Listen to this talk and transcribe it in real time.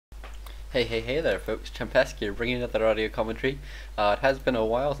Hey there folks, Chempesky here bringing another audio commentary. It has been a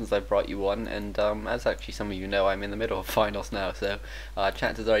while since I brought you one, and as actually some of you know, I'm in the middle of finals now, so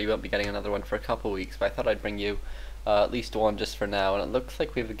chances are you won't be getting another one for a couple weeks, but I thought I'd bring you at least one just for now, and it looks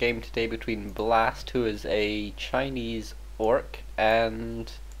like we have a game today between Blast, who is a Chinese orc,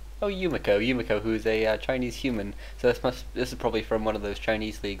 and Yumiko, who's a Chinese human. So this is probably from one of those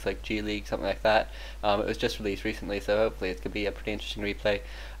Chinese leagues like G League, something like that. It was just released recently, so hopefully it could be a pretty interesting replay.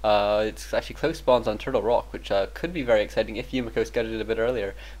 It's actually close spawns on Turtle Rock, which could be very exciting if Yumiko scouted it a bit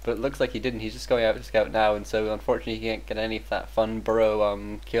earlier. But it looks like he didn't. He's just going out to scout now, and so unfortunately he can't get any of that fun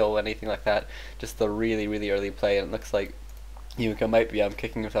burrow kill, anything like that. Just the really early play, and it looks like Yumiko might be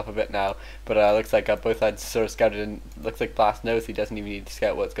kicking himself a bit now, but looks like both sides sort of scouted, and looks like Blast knows he doesn't even need to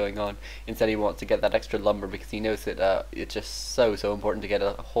scout what's going on. Instead he wants to get that extra lumber because he knows that it's just so important to get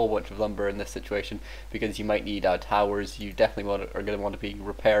a whole bunch of lumber in this situation, because you might need towers. You definitely are going to want to be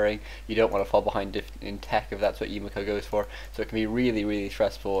repairing. You don't want to fall behind in tech if that's what Yumiko goes for, so it can be really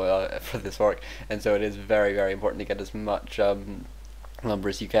stressful for this orc, and so it is very important to get as much lumber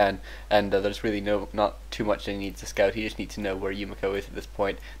as you can, and there's really not too much that he needs to scout. He just needs to know where Yumiko is at this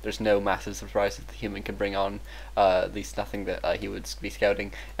point. There's no massive surprises the human can bring on, at least nothing that he would be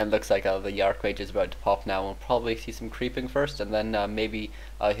scouting, and it looks like the Archmage is about to pop now. We'll probably see some creeping first, and then maybe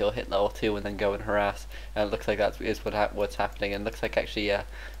he'll hit level 2 and then go and harass, and it looks like that is what's happening, and it looks like actually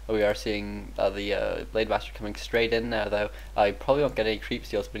we are seeing the Blade Master coming straight in now, though. You probably won't get any creep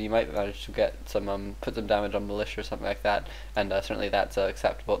steals, but you might manage to get some put some damage on Militia or something like that, and certainly that's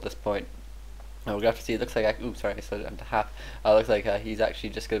acceptable at this point. We're going to have to see. It looks like, oops, sorry, I slowed it down to half. Looks like he's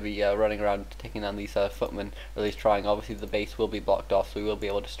actually just going to be running around taking on these footmen, or at least trying. Obviously the base will be blocked off, so we will be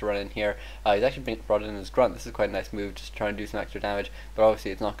able just to run in here. He's actually brought in his grunt. This is quite a nice move, just trying to do some extra damage, but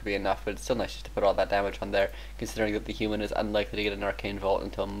obviously it's not going to be enough, but it's still nice just to put all that damage on there, considering that the human is unlikely to get an Arcane Vault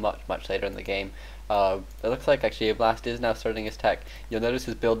until much later in the game. It looks like actually Blast is now starting his tech. You'll notice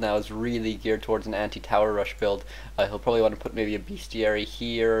his build now is really geared towards an anti-tower rush build. He'll probably want to put maybe a bestiary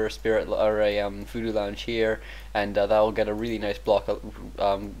here, or a voodoo lounge here, and that will get a really nice block,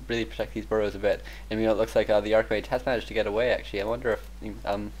 really protect these burrows a bit. And it looks like the Archmage has managed to get away actually. I wonder if,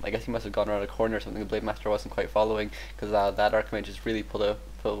 I guess he must have gone around a corner or something the Blade Master wasn't quite following, because that Archmage has really pulled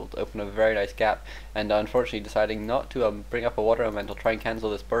open a very nice gap, and unfortunately deciding not to bring up a water elemental, try and cancel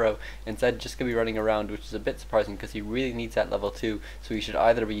this burrow, instead just going to be running around, which is a bit surprising because he really needs that level 2, so he should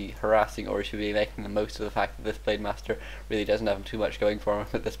either be harassing or he should be making the most of the fact that this Blade Master really doesn't have too much going for him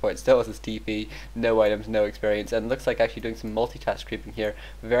at this point. Still has his TP, no items, no experience, and looks like actually doing some multitask creeping here.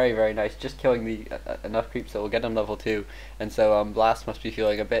 Very nice, just killing the enough creeps that will get him level 2, and so Blast must be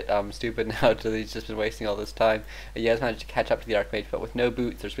feeling a bit stupid now that he's just been wasting all this time. He has managed to catch up to the Archmage, but with no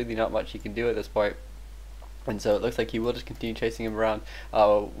boots there's really not much he can do at this point, and so it looks like he will just continue chasing him around.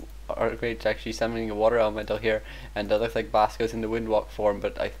 Archmage actually summoning a water elemental here, and it looks like Blast goes into Windwalk form,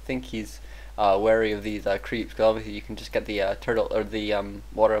 but I think he's wary of these creeps, because obviously you can just get the turtle or the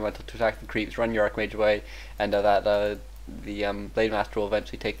water elemental to attack the creeps, run your Archmage away, and the Blade Master will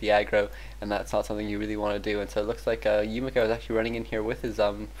eventually take the aggro, and that's not something you really want to do. And so it looks like Yumiko is actually running in here with his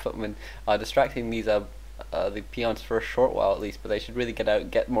footmen, distracting these the peons for a short while at least, but they should really get out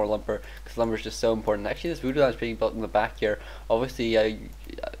and get more lumber, because lumber is just so important. Actually this voodoo lounge being built in the back here, obviously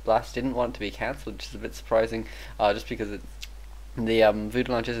Blast didn't want it to be cancelled, which is a bit surprising, just because the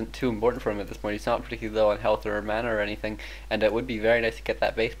voodoo launch isn't too important for him at this point. He's not particularly low on health or mana or anything, and it would be very nice to get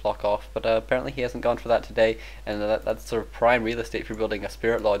that base block off, but apparently he hasn't gone for that today, and that's sort of prime real estate for building a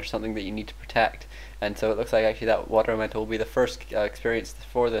spirit lodge or something that you need to protect. And so it looks like actually that water elemental will be the first experience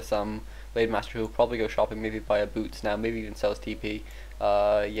for this Blade Master, who will probably go shopping, maybe buy a boots now, maybe even sell his TP.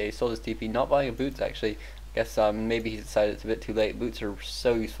 Yeah, he sold his TP, not buying a boots actually. I guess maybe he decided it's a bit too late. Boots are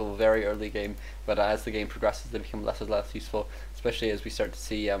so useful very early game, but as the game progresses they become less and less useful, especially as we start to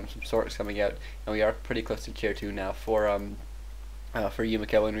see some sorts coming out, and we are pretty close to tier 2 now for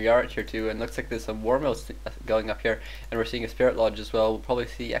Yumiko, and we are at tier 2, and looks like there's some war mills going up here, and we're seeing a spirit lodge as well. We'll probably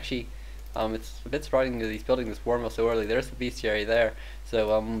see, actually it's a bit surprising that he's building this war mill so early. There's the bestiary there,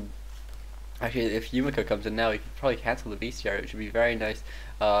 so actually, if Yumiko comes in now, he could probably cancel the bestiary, which would be very nice.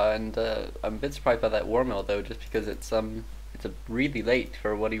 And I'm a bit surprised by that war mill though, just because it's really late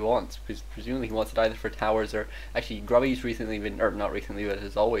for what he wants. Presumably he wants it either for towers or actually Grubby's recently been, or not recently, but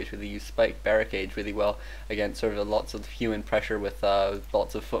has always really used spike barricades really well against sort of lots of human pressure with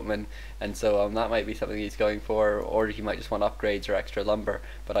lots of footmen, and so that might be something he's going for, or he might just want upgrades or extra lumber,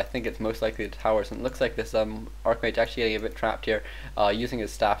 but I think it's most likely the towers. And it looks like this Archmage actually getting a bit trapped here, using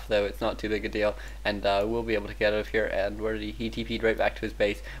his staff though, it's not too big a deal, and we'll be able to get out of here. And where did he TP'd right back to his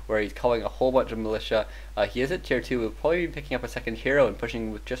base, where he's calling a whole bunch of militia. He is at tier 2, we'll probably be picking picking up a second hero and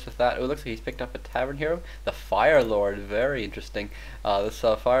pushing with that. Oh, it looks like he's picked up a tavern hero, the Fire Lord. Very interesting. This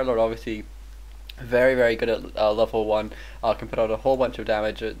Fire Lord obviously very good at level 1, can put out a whole bunch of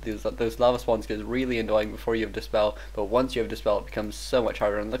damage. Those lava spawns get really annoying before you have Dispel, but once you have Dispel it becomes so much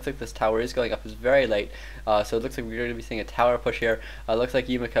harder, and it looks like this tower is going up. It's very late, so it looks like we're going to be seeing a tower push here. It looks like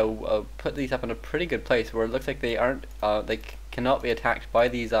Yumiko put these up in a pretty good place where it looks like they aren't, cannot be attacked by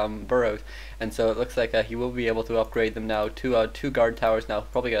these burrows, and so it looks like he will be able to upgrade them now to 2 guard towers now,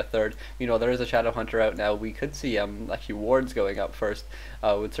 probably get a 3rd. You know, there is a Shadow Hunter out now. We could see actually wards going up first.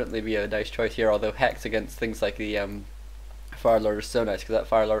 Would certainly be a nice choice here, although Hex against things like the Fire Lord is so nice, because that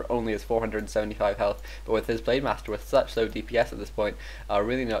Fire Lord only has 475 health, but with his Blade Master with such low DPS at this point,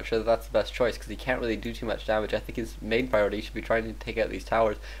 really not sure that that's the best choice, because he can't really do too much damage. I think his main priority should be trying to take out these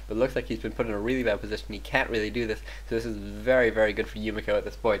towers, but it looks like he's been put in a really bad position. He can't really do this, so this is very good for Yumiko at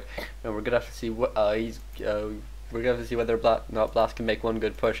this point, and we're going to have to see what we're going to have to see whether Blast can make one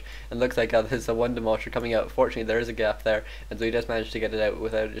good push. And it looks like there's a 1 Demolisher coming out. Fortunately, there is a gap there, and so he does manage to get it out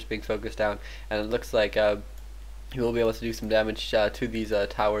without it just being focused down. And it looks like he will be able to do some damage to these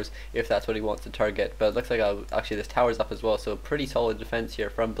towers if that's what he wants to target. But it looks like actually this tower's up as well, so a pretty solid defense here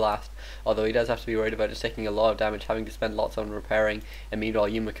from Blast. Although he does have to be worried about just taking a lot of damage, having to spend lots on repairing. And meanwhile,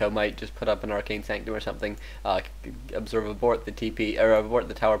 Yumiko might just put up an Arcane Sanctum or something, abort the TP or abort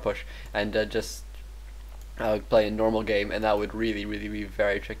the tower push, and just play a normal game, and that would really be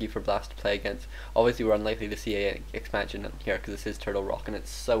very tricky for Blast to play against. Obviously we're unlikely to see an expansion here because this is Turtle Rock, and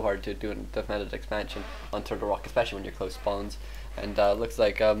it's so hard to do a defended expansion on Turtle Rock, especially when you're close spawns. And looks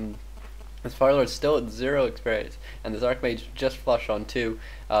like this Fire Lord's still at 0 experience, and this Archmage just flushed on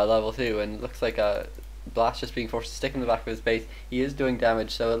level 2, and it looks like Blast just being forced to stick in the back of his base. He is doing damage,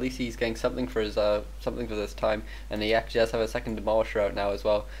 so at least he's getting something for his this time, and he actually does have a 2nd Demolisher out now as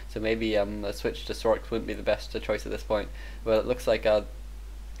well. So maybe a switch to Sorks wouldn't be the best choice at this point. But it looks like that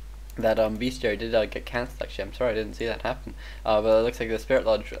Bestiary did get cancelled. Actually, I'm sorry I didn't see that happen. But it looks like the Spirit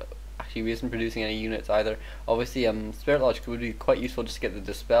Lodge actually isn't producing any units either. Obviously, Spirit Lodge would be quite useful just to get the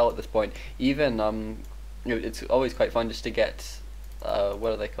Dispel at this point. Even you know, it's always quite fun just to get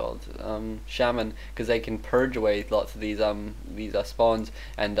what are they called? Shaman, because they can purge away lots of these spawns,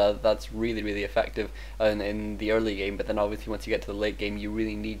 and that's really effective in the early game. But then obviously once you get to the late game, you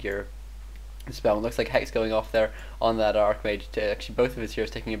really need your spell. And looks like Hex going off there on that Archmage. Actually, both of his heroes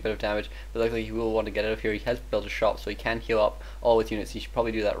taking a bit of damage, but looks like he will want to get out of here. He has built a shop, so he can heal up all his units. He should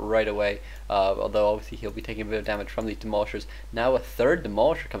probably do that right away, although obviously he'll be taking a bit of damage from these Demolishers. Now a 3rd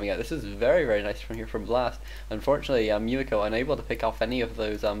Demolisher coming out. This is very nice from here from Blast. Unfortunately, Yumiko unable to pick off any of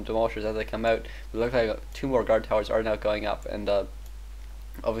those Demolishers as they come out. It looks like 2 more guard towers are now going up, and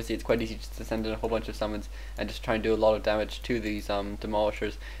obviously it's quite easy just to send in a whole bunch of summons and just try and do a lot of damage to these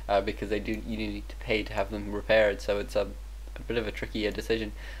Demolishers, because you need to pay to have them repaired, so it's a bit of a tricky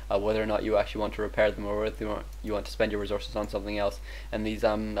decision whether or not you actually want to repair them or whether you want to spend your resources on something else. And these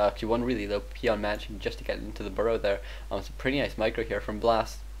actually one really low peon mansion just to get into the burrow there. It's a pretty nice micro here from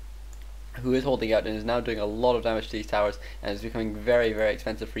Blast, who is holding out and is now doing a lot of damage to these towers, and it's becoming very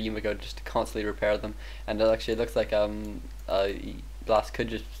expensive for Yumiko just to constantly repair them. And it actually looks like Blast could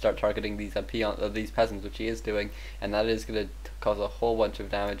just start targeting these these peasants, which he is doing, and that is going to cause a whole bunch of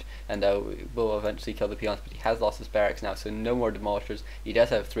damage, and will eventually kill the peons. But he has lost his barracks now, so no more Demolishers. He does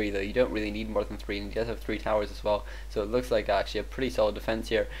have 3 though. You don't really need more than 3, and he does have 3 towers as well, so it looks like actually a pretty solid defense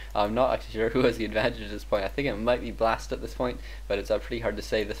here. I'm not actually sure who has the advantage at this point. I think it might be Blast at this point, but it's pretty hard to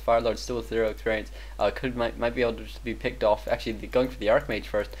say. This Fire Lord still with 0 experience might be able to just be picked off. Actually, going for the Archmage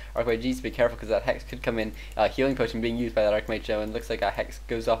first. Archmage needs to be careful because that Hex could come in. Healing potion being used by that Archmage now, and it looks like a Hex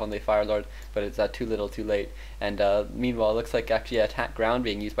goes off on the Fire Lord, but it's too little too late. And meanwhile it looks like actually attack ground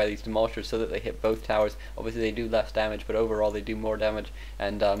being used by these Demolishers so that they hit both towers. Obviously they do less damage, but overall they do more damage,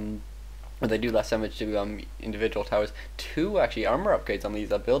 and they do less damage to individual towers. 2 actually armor upgrades on these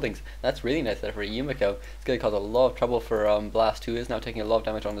buildings. That's really nice there for Yumiko. It's going to cause a lot of trouble for Blast, who is now taking a lot of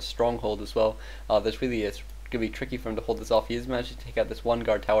damage on the stronghold as well. This really is going to be tricky for him to hold this off. He has managed to take out this 1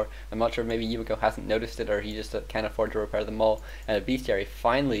 guard tower. I'm not sure if maybe Yumiko hasn't noticed it, or he just can't afford to repair them all. And a Bestiary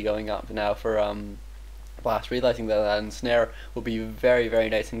finally going up now for Blast, realizing that that ensnare will be very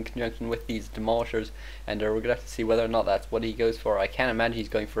nice in conjunction with these Demolishers, and we're going to have to see whether or not that's what he goes for. I can't imagine he's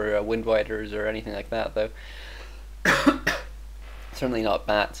going for Wind Riders or anything like that though. Certainly not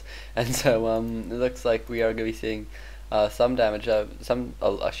bats. And so it looks like we are going to be seeing some damage,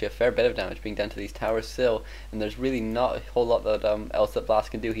 actually a fair bit of damage being done to these towers still, and there's really not a whole lot that else that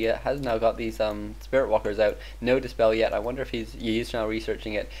Blast can do. He has now got these Spirit Walkers out, no Dispel yet. I wonder if he's now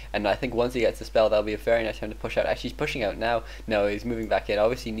researching it, and I think once he gets Dispel, that'll be a very nice time to push out. Actually, he's pushing out now. No, he's moving back in.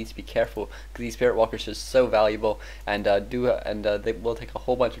 Obviously, he needs to be careful because these Spirit Walkers are so valuable, and they will take a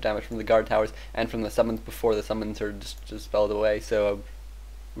whole bunch of damage from the guard towers and from the summons before the summons are just dispelled away. So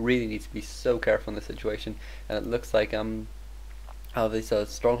really needs to be so careful in this situation. And it looks like this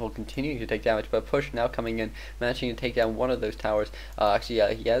stronghold continuing to take damage, but a push now coming in, managing to take down one of those towers.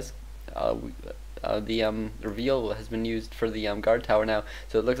 Actually, he has the reveal has been used for the guard tower now,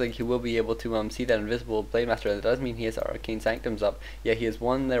 so it looks like he will be able to see that invisible Blade Master. That does mean he has Arcane Sanctums up. Yeah, he has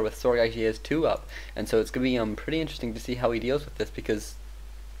one there with Sorg. Actually, he has two up, and so it's going to be pretty interesting to see how he deals with this, because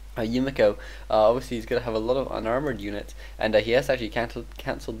Yumiko obviously he's going to have a lot of unarmored units, and he has actually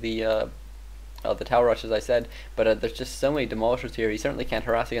cancelled the tower rush, as I said, but there's just so many demolishers here. He certainly can't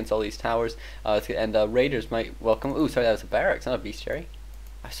harass against all these towers, and raiders might welcome. Ooh, sorry, that was a barracks, not a bestiary.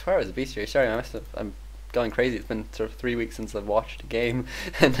 I swear it was a bestiary. Sorry, I'm going crazy. It's been sort of 3 weeks since I've watched a game,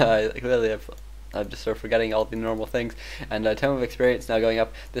 and clearly I'm just sort of forgetting all the normal things. And Tome of Experience now going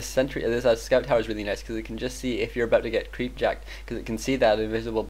up. This scout tower is really nice because it can just see if you're about to get creep jacked, because it can see that invisible